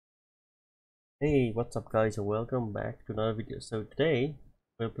Hey, what's up guys, and welcome back to another video. So today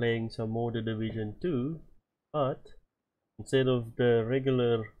we're playing some more The Division 2, but instead of the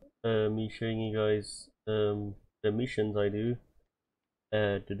regular me showing you guys the missions I do,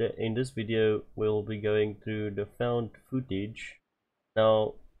 today in this video we'll be going through the found footage.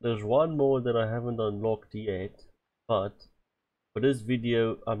 Now there's one more that I haven't unlocked yet, but for this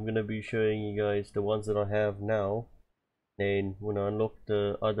video I'm gonna be showing you guys the ones that I have now. Then when I unlock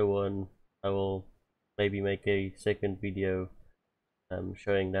the other one, I will maybe make a second video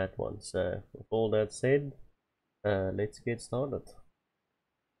showing that one. So with all that said, let's get started.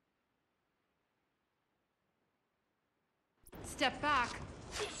 Step back.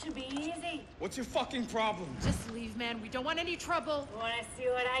 It should be easy. What's your fucking problem? Just leave, man. We don't want any trouble. Want to see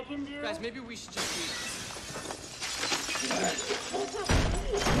what I can do? Guys, maybe we should just leave.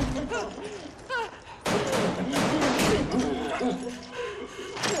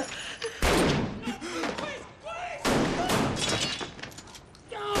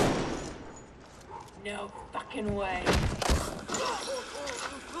 No fucking way. Look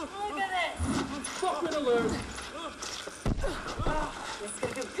at this. Fucking alert! This is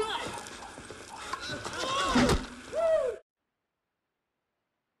gonna go good.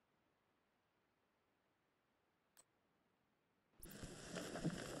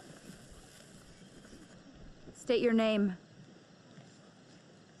 State your name.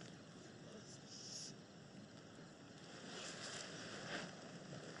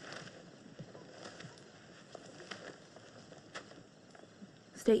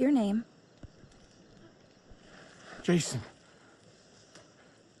 State your name. Jason.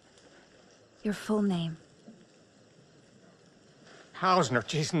 Your full name. Hausner.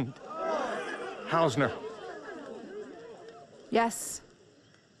 Jason. Hausner. Yes.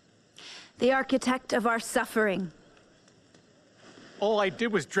 The architect of our suffering. All I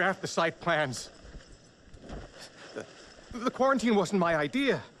did was draft the site plans. The quarantine wasn't my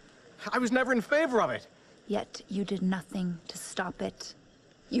idea. I was never in favor of it. Yet you did nothing to stop it.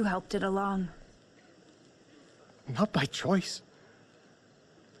 You helped it along. Not by choice.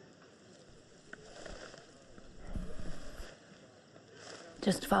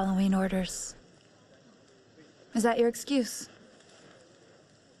 Just following orders. Is that your excuse?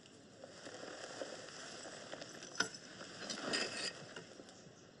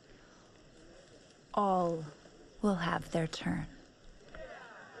 All will have their turn.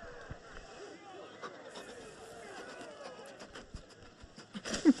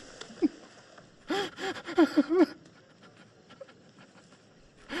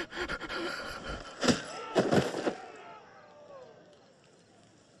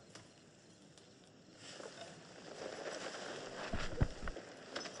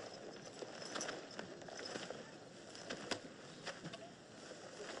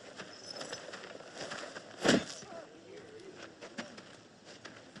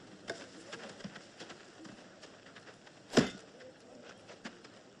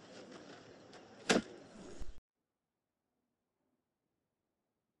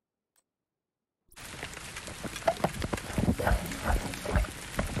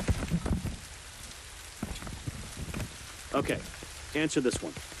 Okay, answer this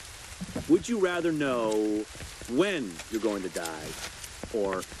one. Would you rather know when you're going to die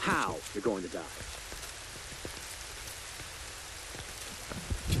or how you're going to die?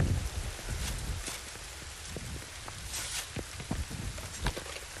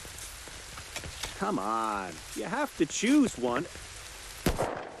 Come on, you have to choose one.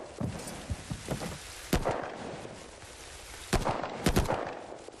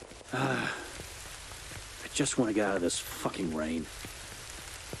 I just want to get out of this fucking rain.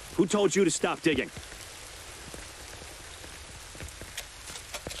 Who told you to stop digging?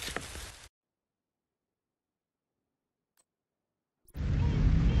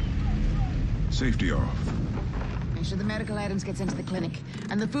 Safety off. Make sure the medical items gets into the clinic,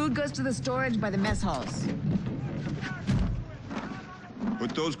 and the food goes to the storage by the mess halls.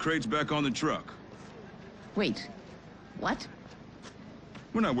 Put those crates back on the truck. Wait, what?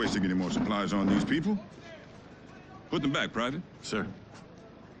 We're not wasting any more supplies on these people. Put them back, Private. Sir.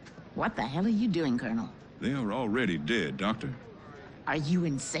 What the hell are you doing, Colonel? They are already dead, Doctor. Are you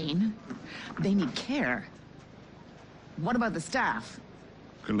insane? They need care. What about the staff?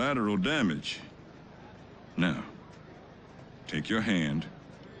 Collateral damage. Now, take your hand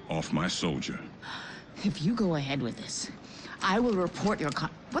off my soldier. If you go ahead with this, I will report your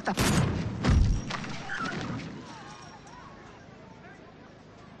what the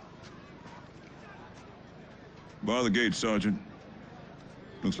Bar the gate, Sergeant.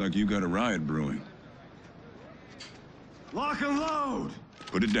 Looks like you got a riot brewing. Lock and load!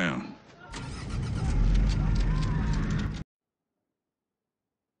 Put it down.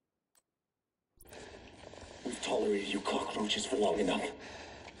 punches for long enough.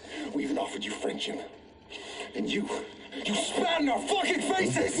 We even offered you friendship. And you spat in our fucking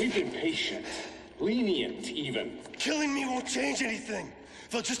faces! We've been patient. Lenient, even. Killing me won't change anything.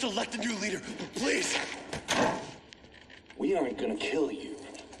 They'll just elect a new leader. Please. We aren't gonna kill you.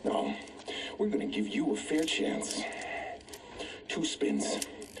 No. We're gonna give you a fair chance. 2 spins.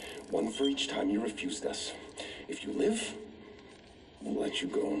 1 for each time you refused us. If you live, we'll let you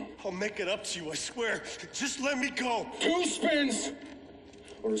go. I'll make it up to you, I swear. Just let me go. 2 spins!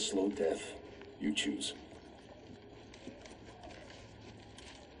 Or a slow death. You choose.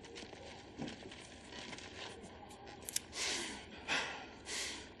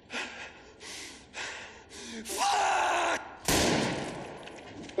 Fuck!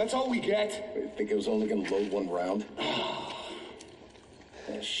 That's all we get? I think it was only gonna load 1 round. Oh,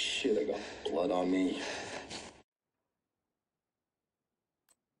 shit, I got blood on me.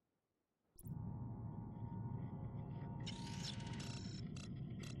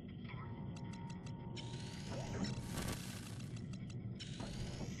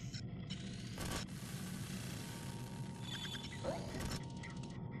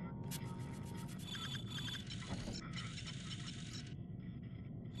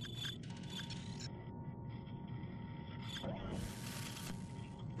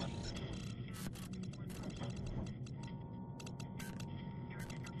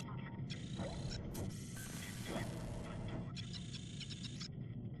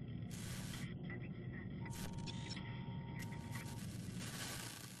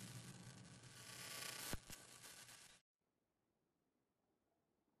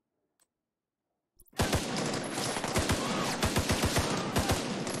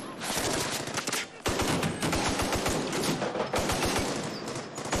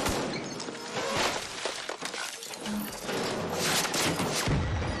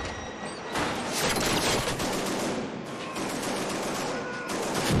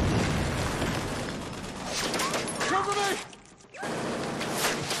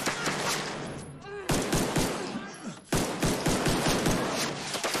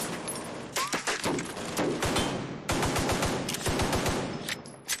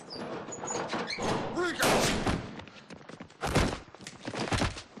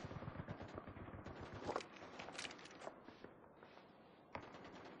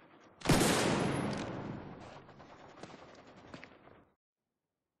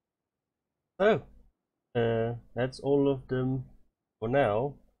 So, that's all of them for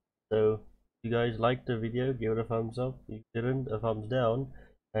now. So, if you guys liked the video, give it a thumbs up. If you didn't, a thumbs down.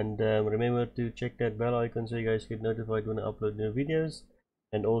 And remember to check that bell icon so you guys get notified when I upload new videos.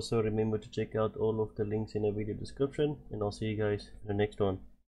 And also remember to check out all of the links in the video description. And I'll see you guys in the next one.